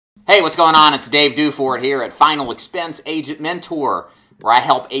Hey, what's going on? It's Dave Duford here at Final Expense Agent Mentor, where I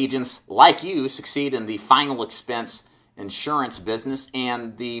help agents like you succeed in the final expense insurance business.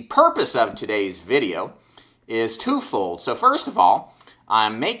 And the purpose of today's video is twofold. So first of all,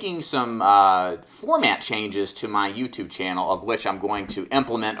 I'm making some format changes to my YouTube channel, of which I'm going to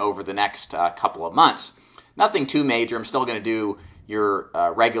implement over the next couple of months. Nothing too major. I'm still going to do your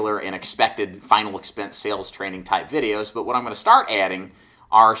regular and expected final expense sales training type videos, but what I'm going to start adding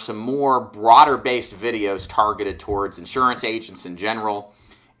are some more broader based videos targeted towards insurance agents in general,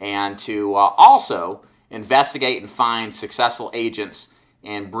 and to also investigate and find successful agents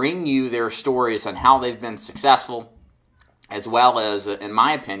and bring you their stories on how they've been successful, as well as, in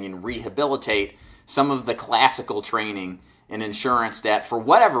my opinion, rehabilitate some of the classical training in insurance that for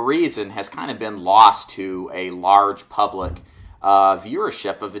whatever reason has kind of been lost to a large public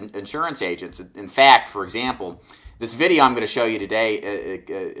viewership of insurance agents. In fact, for example, this video I'm going to show you today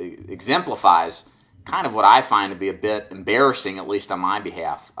exemplifies kind of what I find to be a bit embarrassing, at least on my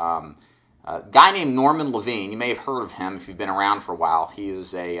behalf. A guy named Levine, you may have heard of him if you've been around for a while. He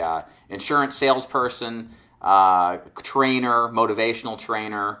was a insurance salesperson, trainer, motivational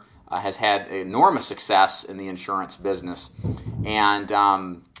trainer, has had enormous success in the insurance business, and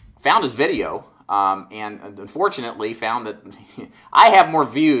found his video. And unfortunately found that I have more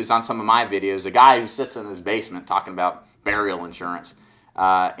views on some of my videos. A guy who sits in his basement talking about burial insurance,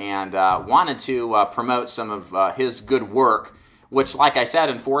 and wanted to promote some of his good work, which, like I said,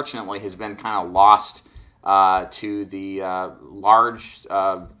 unfortunately has been kind of lost to the large,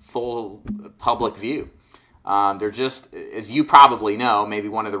 full public view. They're just, as you probably know, maybe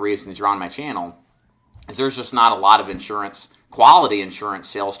one of the reasons you're on my channel is there's just not a lot of quality insurance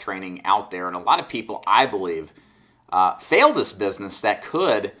sales training out there, and a lot of people, I believe, fail this business that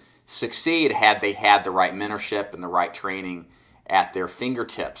could succeed had they had the right mentorship and the right training at their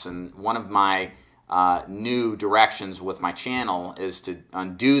fingertips. And one of my new directions with my channel is to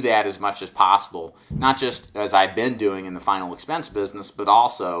undo that as much as possible, not just as I've been doing in the final expense business, but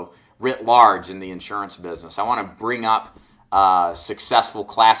also writ large in the insurance business. I want to bring up successful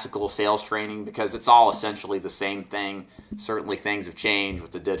classical sales training because it's all essentially the same thing. Certainly things have changed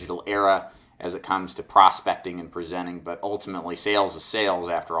with the digital era as it comes to prospecting and presenting, but ultimately sales is sales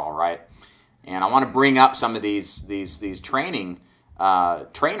after all, right? And I want to bring up some of these trainers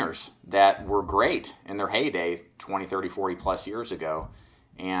that were great in their heyday 20, 30, 40 plus years ago,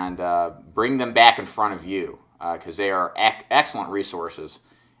 and bring them back in front of you because they are excellent resources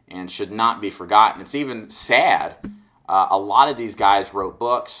and should not be forgotten. It's even sad. A lot of these guys wrote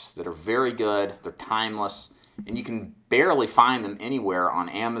books that are very good, they're timeless, and you can barely find them anywhere on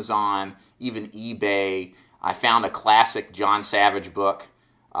Amazon, even eBay. I found a classic John Savage book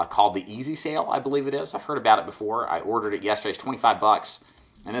called The Easy Sale, I believe it is. I've heard about it before. I ordered it yesterday. It's 25 bucks,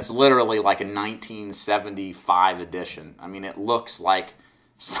 and it's literally like a 1975 edition. I mean, it looks like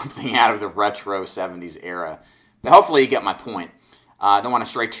something out of the retro 70s era. But hopefully you get my point. I don't want to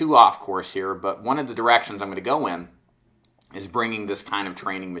stray too off course here, but one of the directions I'm going to go in is bringing this kind of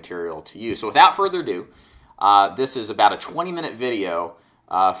training material to you. So without further ado, this is about a 20-minute video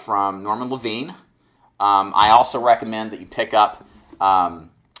from Levine. I also recommend that you pick up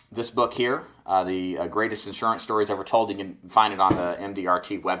this book here, The Greatest Insurance Stories Ever Told. You can find it on the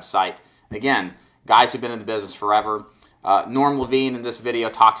MDRT website. Again, guys who've been in the business forever. Levine in this video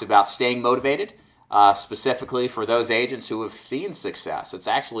talks about staying motivated, specifically for those agents who have seen success. It's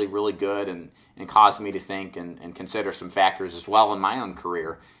actually really good and caused me to think and consider some factors as well in my own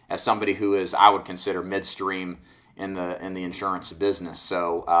career as somebody who is, I would consider, midstream in the insurance business.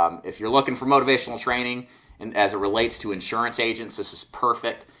 So if you're looking for motivational training and as it relates to insurance agents, this is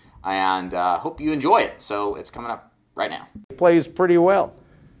perfect, and hope you enjoy it. So it's coming up right now. He plays pretty well.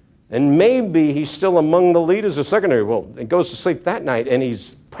 And maybe he's still among the leaders of secondary. Well, he goes to sleep that night and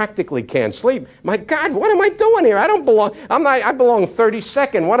he's practically can't sleep. My God, what am I doing here? I don't belong. I belong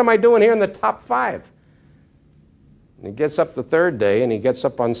 32nd. What am I doing here in the top 5? And he gets up the third day and he gets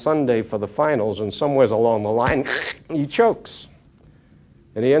up on Sunday for the finals, and somewhere along the line, he chokes.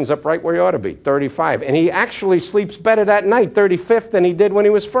 And he ends up right where he ought to be, 35. And he actually sleeps better that night, 35th, than he did when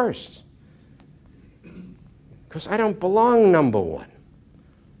he was first. Because I don't belong number 1.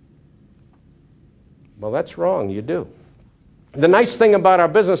 Well, that's wrong. You do. The nice thing about our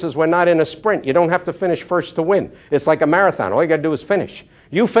business is we're not in a sprint. You don't have to finish first to win. It's like a marathon. All you got to do is finish.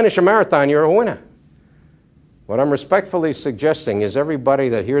 You finish a marathon, you're a winner. What I'm respectfully suggesting is everybody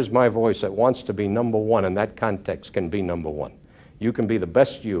that hears my voice that wants to be number 1 in that context can be number 1. You can be the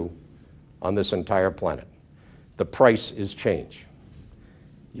best you on this entire planet. The price is change.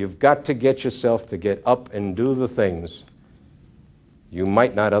 You've got to get yourself to get up and do the things you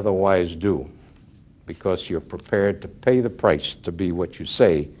might not otherwise do because you're prepared to pay the price to be what you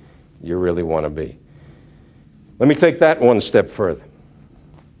say you really want to be. Let me take that one step further.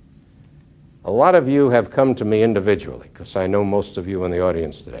 A lot of you have come to me individually, because I know most of you in the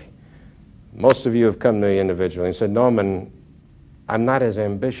audience today. Most of you have come to me individually and said, Norman, I'm not as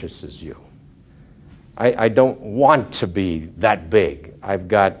ambitious as you. I don't want to be that big. I've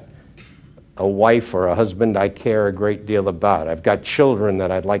got a wife or a husband I care a great deal about. I've got children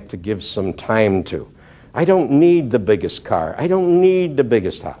that I'd like to give some time to. I don't need the biggest car. I don't need the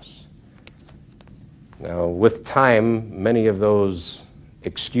biggest house. Now, with time, many of those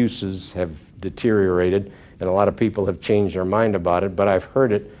excuses have deteriorated, and a lot of people have changed their mind about it, but I've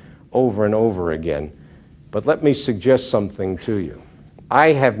heard it over and over again. But let me suggest something to you.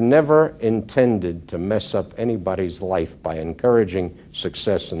 I have never intended to mess up anybody's life by encouraging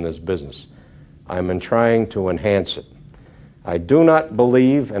success in this business. I'm trying to enhance it. I do not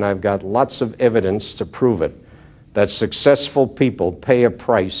believe, and I've got lots of evidence to prove it, that successful people pay a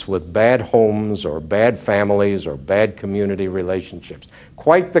price with bad homes or bad families or bad community relationships.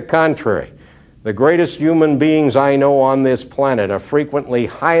 Quite the contrary. The greatest human beings I know on this planet are frequently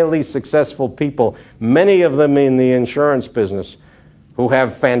highly successful people, many of them in the insurance business, who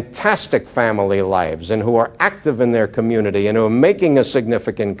have fantastic family lives and who are active in their community and who are making a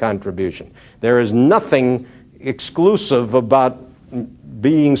significant contribution. There is nothing exclusive about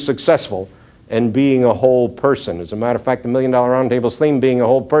being successful and being a whole person. As a matter of fact, the $1 Million Roundtable's theme, being a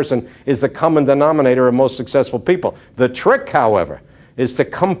whole person, is the common denominator of most successful people. The trick, however, is to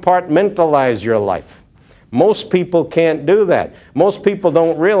compartmentalize your life. Most people can't do that. Most people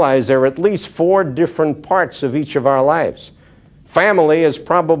don't realize there are at least 4 different parts of each of our lives. Family is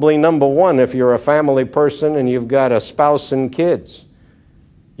probably number 1 if you're a family person and you've got a spouse and kids.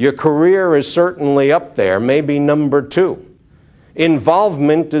 Your career is certainly up there, maybe number 2.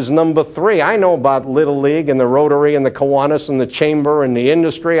 Involvement is number 3. I know about Little League and the Rotary and the Kiwanis and the Chamber and the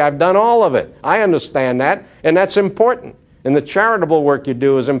industry. I've done all of it. I understand that, and that's important. And the charitable work you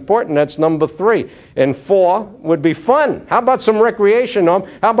do is important. That's number 3. And 4 would be fun. How about some recreation? How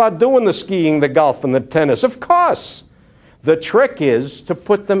about doing the skiing, the golf, and the tennis? Of course. The trick is to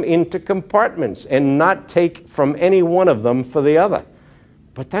put them into compartments and not take from any one of them for the other.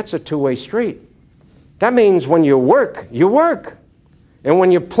 But that's a two-way street. That means when you work, you work. And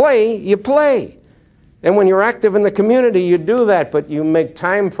when you play, you play. And when you're active in the community, you do that, but you make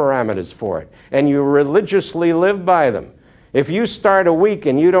time parameters for it. And you religiously live by them. If you start a week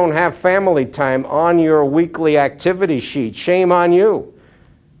and you don't have family time on your weekly activity sheet, shame on you.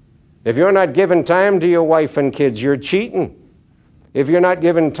 If you're not giving time to your wife and kids, you're cheating. If you're not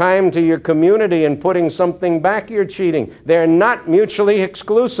giving time to your community and putting something back, you're cheating. They're not mutually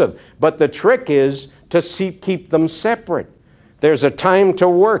exclusive. But the trick is to keep them separate. There's a time to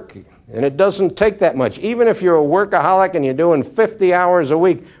work, and it doesn't take that much. Even if you're a workaholic and you're doing 50 hours a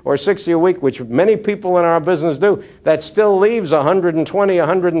week or 60 a week, which many people in our business do, that still leaves 120,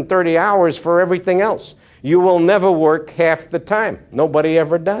 130 hours for everything else. You will never work half the time. Nobody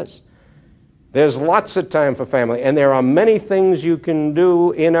ever does. There's lots of time for family, and there are many things you can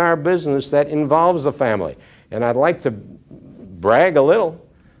do in our business that involves the family. And I'd like to brag a little.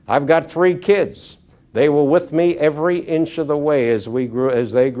 I've got 3 kids. They were with me every inch of the way as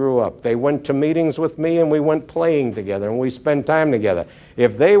they grew up. They went to meetings with me, and we went playing together, and we spent time together.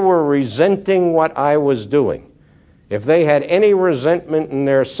 If they were resenting what I was doing, if they had any resentment in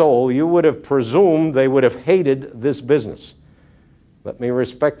their soul, you would have presumed they would have hated this business. Let me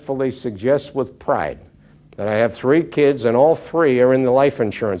respectfully suggest with pride that I have 3 kids, and all 3 are in the life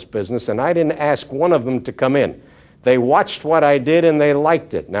insurance business, and I didn't ask one of them to come in. They watched what I did and they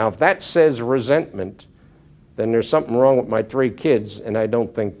liked it. Now, if that says resentment, then there's something wrong with my 3 kids, and I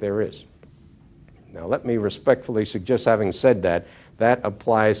don't think there is. Now, let me respectfully suggest, having said that, that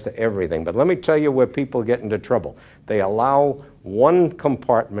applies to everything. But let me tell you where people get into trouble. They allow one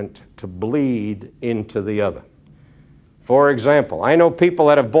compartment to bleed into the other. For example, I know people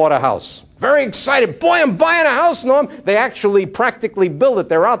that have bought a house. Very excited. Boy, I'm buying a house, Norm. They actually practically build it.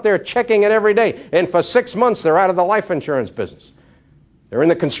 They're out there checking it every day. And for 6 months, they're out of the life insurance business. They're in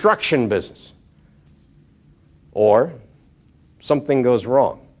the construction business. Or something goes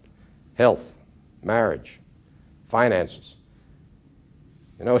wrong. Health, marriage, finances.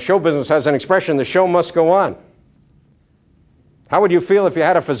 You know, show business has an expression, the show must go on. How would you feel if you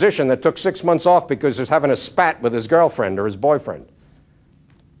had a physician that took 6 months off because he was having a spat with his girlfriend or his boyfriend?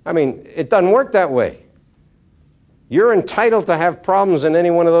 I mean, it doesn't work that way. You're entitled to have problems in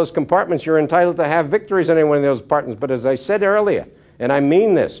any one of those compartments. You're entitled to have victories in any one of those compartments. But as I said earlier, And I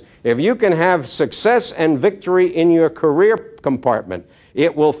mean this. If you can have success and victory in your career compartment,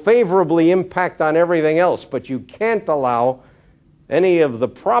 it will favorably impact on everything else, but you can't allow any of the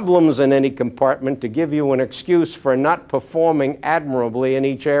problems in any compartment to give you an excuse for not performing admirably in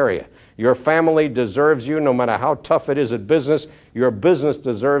each area. Your family deserves you no matter how tough it is at business. Your business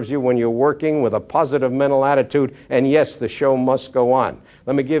deserves you when you're working with a positive mental attitude. And yes, the show must go on.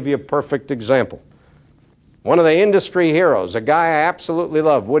 Let me give you a perfect example. One of the industry heroes, a guy I absolutely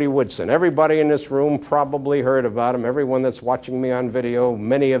love, Woody Woodson. Everybody in this room probably heard about him. Everyone that's watching me on video,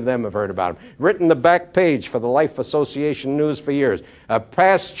 many of them have heard about him. Written the back page for the Life Association News for years. A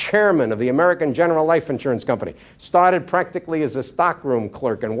past chairman of the American General Life Insurance Company. Started practically as a stockroom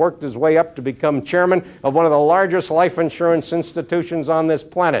clerk and worked his way up to become chairman of one of the largest life insurance institutions on this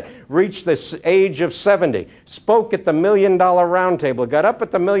planet. Reached the age of 70. Spoke at the $1 Million Roundtable. Got up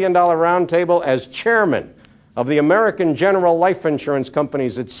at the $1 Million Roundtable as chairman of the American General Life Insurance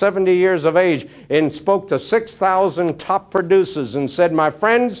Companies at 70 years of age, and spoke to 6,000 top producers and said, my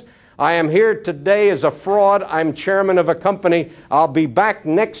friends, I am here today as a fraud. I'm chairman of a company. I'll be back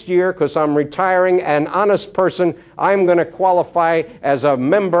next year because I'm retiring, an honest person. I'm going to qualify as a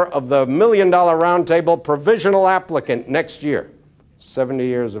member of the $1 Million Roundtable, provisional applicant next year. 70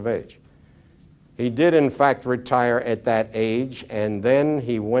 years of age. He did, in fact, retire at that age, and then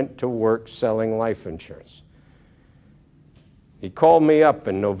he went to work selling life insurance. He called me up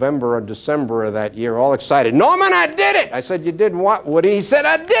in November or December of that year, all excited. Norman, I did it! I said, you did what, Woody? He said,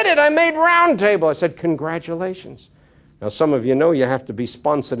 I did it! I made Roundtable. I said, congratulations. Now, some of you know you have to be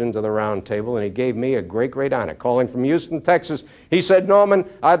sponsored into the Roundtable, and he gave me a great, great honor. Calling from Houston, Texas, he said, Norman,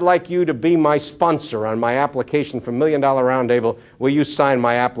 I'd like you to be my sponsor on my application for $1 Million Roundtable. Will you sign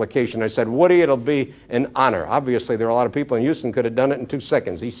my application? I said, Woody, it'll be an honor. Obviously, there are a lot of people in Houston could have done it in 2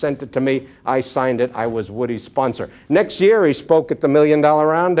 seconds. He sent it to me. I signed it. I was Woody's sponsor. Next year, he spoke at the $1 Million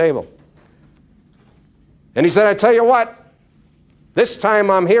Roundtable. And he said, I tell you what, this time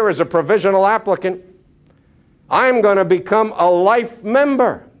I'm here as a provisional applicant. I'm going to become a life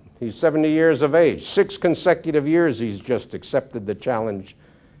member. He's 70 years of age. 6 consecutive years he's just accepted the challenge,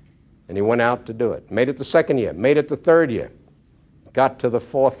 and he went out to do it. Made it the 2nd year, made it the 3rd year, got to the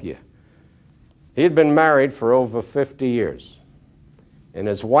 4th year. He had been married for over 50 years, and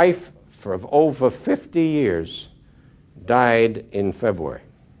his wife for over 50 years died in February.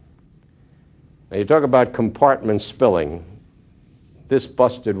 Now you talk about compartment spilling. This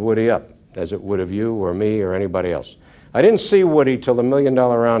busted Woody up, as it would have you or me or anybody else. I didn't see Woody till the $1 Million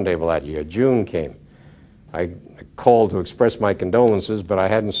Roundtable that year. June came. I called to express my condolences, but I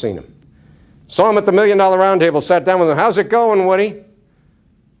hadn't seen him. Saw him at the $1 Million Roundtable, sat down with him. How's it going, Woody?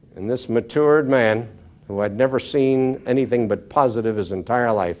 And this matured man, who I'd never seen anything but positive his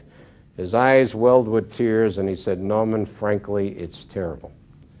entire life, his eyes welled with tears, and he said, Norman, frankly, it's terrible.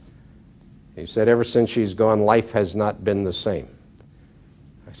 He said, ever since she's gone, life has not been the same.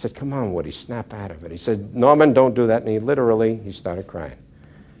 I said, come on, Woody, snap out of it. He said, Norman, don't do that. And he started crying.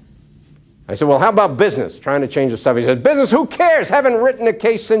 I said, well, how about business? Trying to change the subject. He said, business, who cares? Haven't written a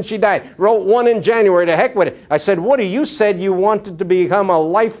case since she died. Wrote one in January, to heck with it. I said, Woody, you said you wanted to become a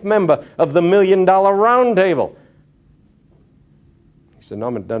life member of the $1 Million Roundtable. He said,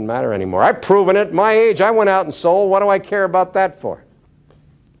 Norman, it doesn't matter anymore. I've proven it. My age, I went out and sold. What do I care about that for?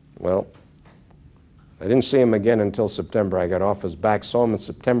 Well, I didn't see him again until September. I got off his back, saw him in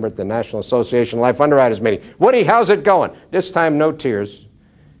September at the National Association Life Underwriters meeting. Woody, how's it going? This time, no tears.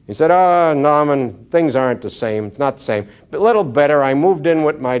 He said, oh, Norman, things aren't the same. It's not the same. But a little better. I moved in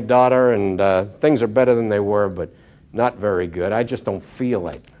with my daughter, and things are better than they were, but not very good. I just don't feel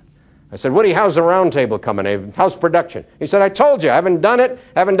it. I said, Woody, how's the Roundtable coming? How's production? He said, I told you, I haven't done it.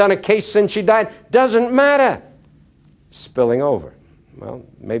 Haven't done a case since she died. Doesn't matter. Spilling over. Well,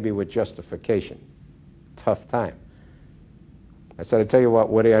 maybe with justification. Tough time. I said, I tell you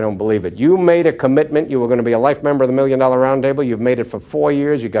what, Woody, I don't believe it. You made a commitment. You were going to be a life member of the $1 Million Roundtable. You've made it for 4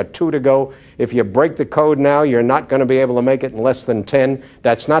 years. You've got 2 to go. If you break the code now, you're not going to be able to make it in less than 10.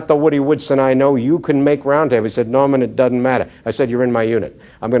 That's not the Woody Woodson I know. You can make Roundtable. He said, Norman, it doesn't matter. I said, you're in my unit.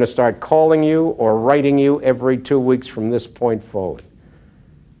 I'm going to start calling you or writing you every 2 weeks from this point forward.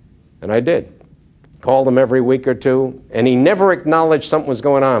 And I did. Called him every week or 2, and he never acknowledged something was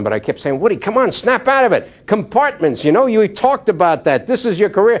going on, but I kept saying, Woody, come on, snap out of it. Compartments, you know, you talked about that. This is your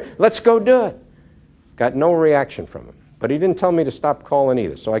career. Let's go do it. Got no reaction from him, but he didn't tell me to stop calling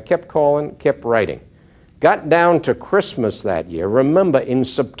either, so I kept calling, kept writing. Got down to Christmas that year. Remember, in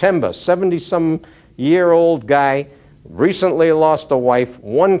September, 70-some-year-old guy, recently lost a wife,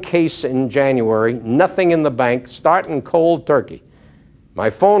 1 case in January, nothing in the bank, starting cold turkey. My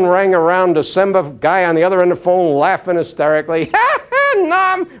phone rang around December, guy on the other end of the phone laughing hysterically. Ha, ha, doing,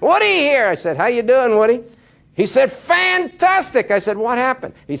 Norm? Woody here. I said, how you doing, Woody? He said, fantastic. I said, what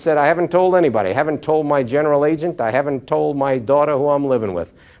happened? He said, I haven't told anybody. I haven't told my general agent. I haven't told my daughter who I'm living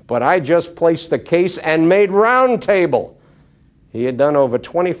with. But I just placed a case and made round table. He had done over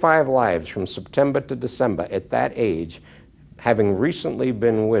 25 lives from September to December at that age, having recently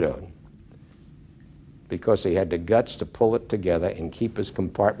been widowed, because he had the guts to pull it together and keep his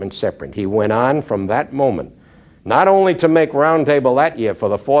compartment separate. He went on from that moment, not only to make roundtable that year, for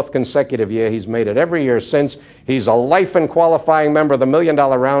the 4th consecutive year, he's made it every year since. He's a life and qualifying member of the $1 Million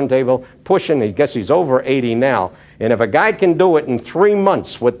Roundtable, pushing, I guess he's over 80 now. And if a guy can do it in 3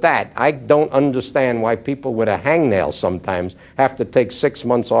 months with that, I don't understand why people with a hangnail sometimes have to take 6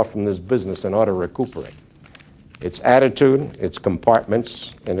 months off from this business in order to recuperate. It's attitude, it's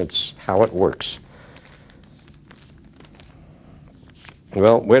compartments, and it's how it works.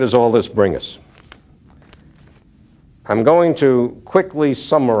 Well, where does all this bring us? I'm going to quickly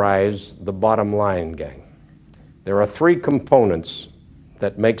summarize the bottom line, gang. There are 3 components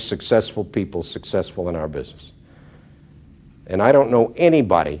that make successful people successful in our business. And I don't know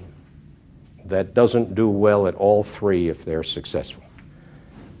anybody that doesn't do well at all 3 if they're successful.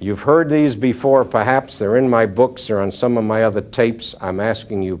 You've heard these before, perhaps. They're in my books or on some of my other tapes. I'm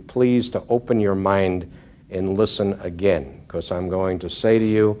asking you, please, to open your mind and listen again, because I'm going to say to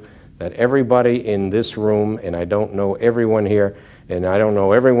you that everybody in this room, and I don't know everyone here, and I don't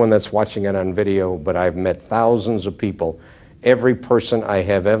know everyone that's watching it on video, but I've met thousands of people. Every person I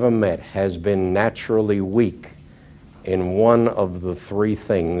have ever met has been naturally weak in one of the 3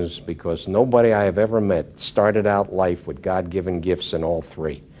 things, because nobody I have ever met started out life with God-given gifts in all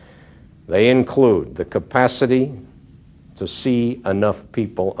 3. They include the capacity to see enough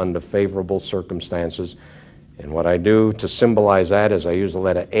people under favorable circumstances. And what I do to symbolize that is I use the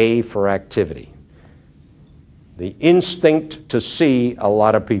letter A for activity. The instinct to see a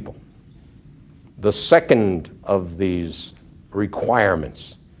lot of people. The second of these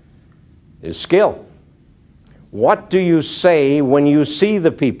requirements is skill. What do you say when you see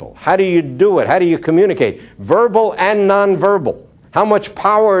the people? How do you do it? How do you communicate? Verbal and nonverbal. How much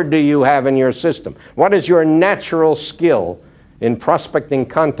power do you have in your system? What is your natural skill in prospecting,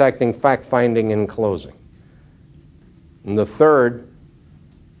 contacting, fact-finding, and closing? And the third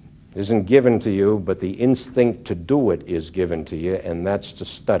isn't given to you, but the instinct to do it is given to you, and that's to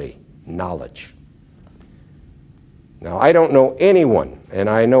study, knowledge. Now, I don't know anyone, and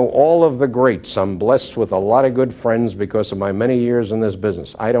I know all of the greats. I'm blessed with a lot of good friends because of my many years in this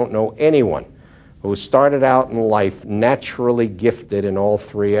business. I don't know anyone who started out in life naturally gifted in all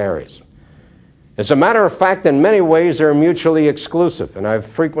 3 areas. As a matter of fact, in many ways, they're mutually exclusive. And I've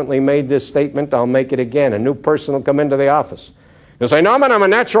frequently made this statement. I'll make it again. A new person will come into the office. They'll say, Norman, I'm a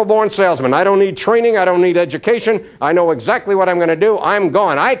natural-born salesman. I don't need training. I don't need education. I know exactly what I'm going to do. I'm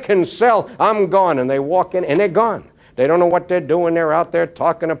gone. I can sell. I'm gone. And they walk in, and they're gone. They don't know what they're doing. They're out there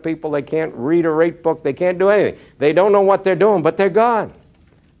talking to people. They can't read a rate book. They can't do anything. They don't know what they're doing, but they're gone.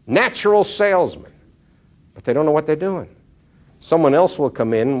 Natural salesmen, but they don't know what they're doing. Someone else will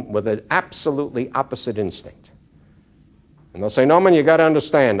come in with an absolutely opposite instinct. And they'll say, Norman, you got to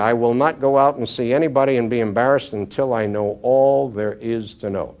understand, I will not go out and see anybody and be embarrassed until I know all there is to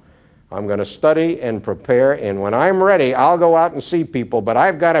know. I'm going to study and prepare, and when I'm ready, I'll go out and see people, but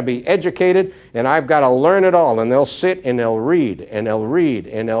I've got to be educated, and I've got to learn it all. And they'll sit and they'll read, and they'll read,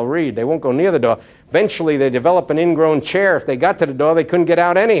 and they'll read. They won't go near the door. Eventually, they develop an ingrown chair. If they got to the door, they couldn't get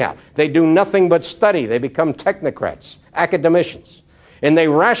out anyhow. They do nothing but study. They become technocrats, academicians. And they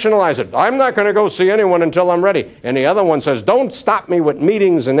rationalize it. I'm not going to go see anyone until I'm ready. And the other one says, don't stop me with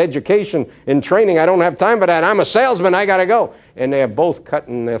meetings and education and training. I don't have time for that. I'm a salesman. I got to go. And they're both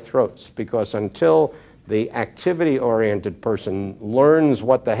cutting their throats, because until the activity-oriented person learns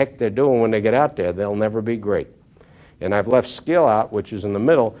what the heck they're doing when they get out there, they'll never be great. And I've left skill out, which is in the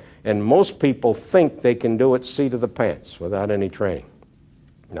middle, and most people think they can do it seat of the pants without any training.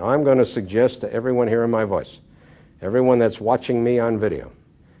 Now, I'm going to suggest to everyone hearing my voice, everyone that's watching me on video,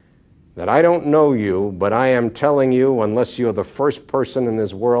 that I don't know you, but I am telling you, unless you're the first person in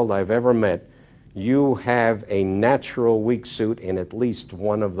this world I've ever met, you have a natural weak suit in at least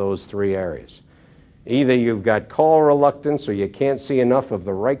one of those 3 areas. Either you've got call reluctance, or you can't see enough of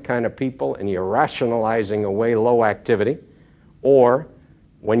the right kind of people and you're rationalizing away low activity, or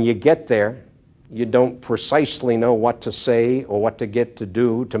when you get there, you don't precisely know what to say or what to get to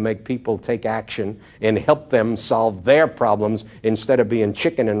do to make people take action and help them solve their problems instead of being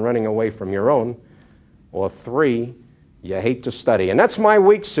chicken and running away from your own. Or 3, you hate to study. And that's my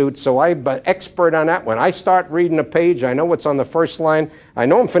weak suit, so I'm an expert on that one. I start reading a page, I know what's on the first line. I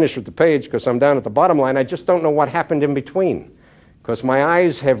know I'm finished with the page because I'm down at the bottom line. I just don't know what happened in between, because my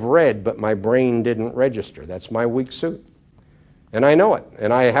eyes have read, but my brain didn't register. That's my weak suit. And I know it,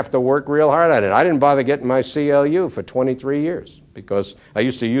 and I have to work real hard at it. I didn't bother getting my CLU for 23 years because I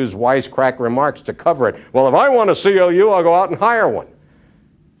used to use wisecrack remarks to cover it. Well, if I want a CLU, I'll go out and hire one.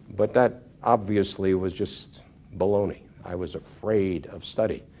 But that obviously was just baloney. I was afraid of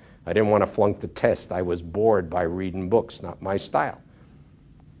study. I didn't want to flunk the test. I was bored by reading books, not my style.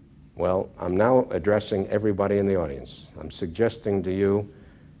 Well, I'm now addressing everybody in the audience. I'm suggesting to you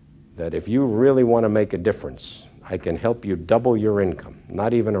that if you really want to make a difference, I can help you double your income,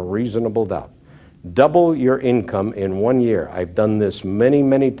 not even a reasonable doubt. Double your income in 1 year. I've done this many,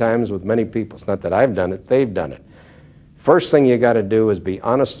 many times with many people. It's not that I've done it, they've done it. First thing you got to do is be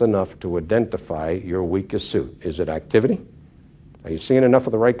honest enough to identify your weakest suit. Is it activity? Are you seeing enough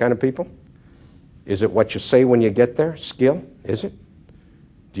of the right kind of people? Is it what you say when you get there? Skill? Is it?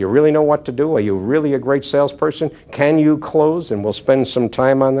 Do you really know what to do? Are you really a great salesperson? Can you close? And we'll spend some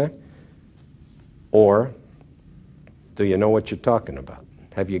time on that. Or do you know what you're talking about?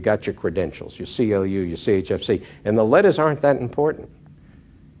 Have you got your credentials, your CLU, your CHFC? And the letters aren't that important.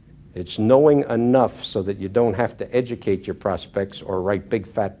 It's knowing enough so that you don't have to educate your prospects or write big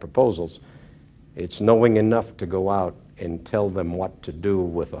fat proposals. It's knowing enough to go out and tell them what to do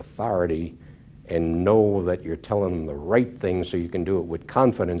with authority and know that you're telling them the right thing so you can do it with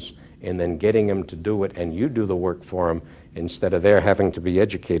confidence, and then getting them to do it and you do the work for them instead of their having to be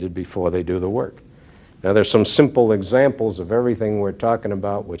educated before they do the work. Now there's some simple examples of everything we're talking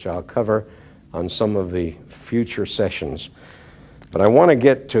about, which I'll cover on some of the future sessions. But I want to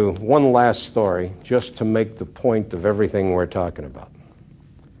get to one last story just to make the point of everything we're talking about.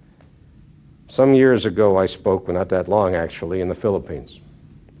 Some years ago I spoke, well, not that long actually, in the Philippines.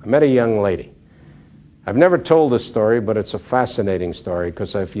 I met a young lady. I've never told this story, but it's a fascinating story,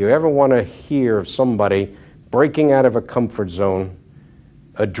 because if you ever want to hear of somebody breaking out of a comfort zone,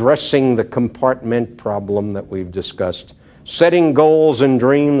 addressing the compartment problem that we've discussed, setting goals and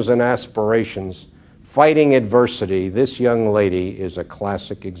dreams and aspirations, fighting adversity, this young lady is a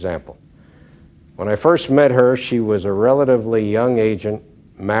classic example. When I first met her, she was a relatively young agent,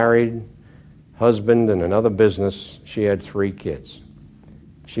 married, husband in another business. She had 3 kids.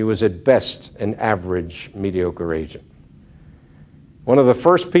 She was at best an average, mediocre agent. One of the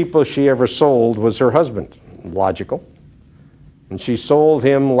first people she ever sold was her husband. Logical. And she sold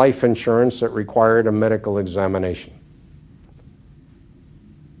him life insurance that required a medical examination.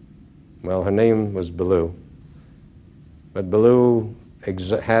 Well, her name was Baloo. But Baloo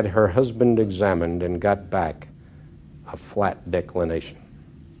had her husband examined and got back a flat declination.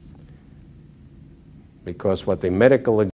 Because what the medical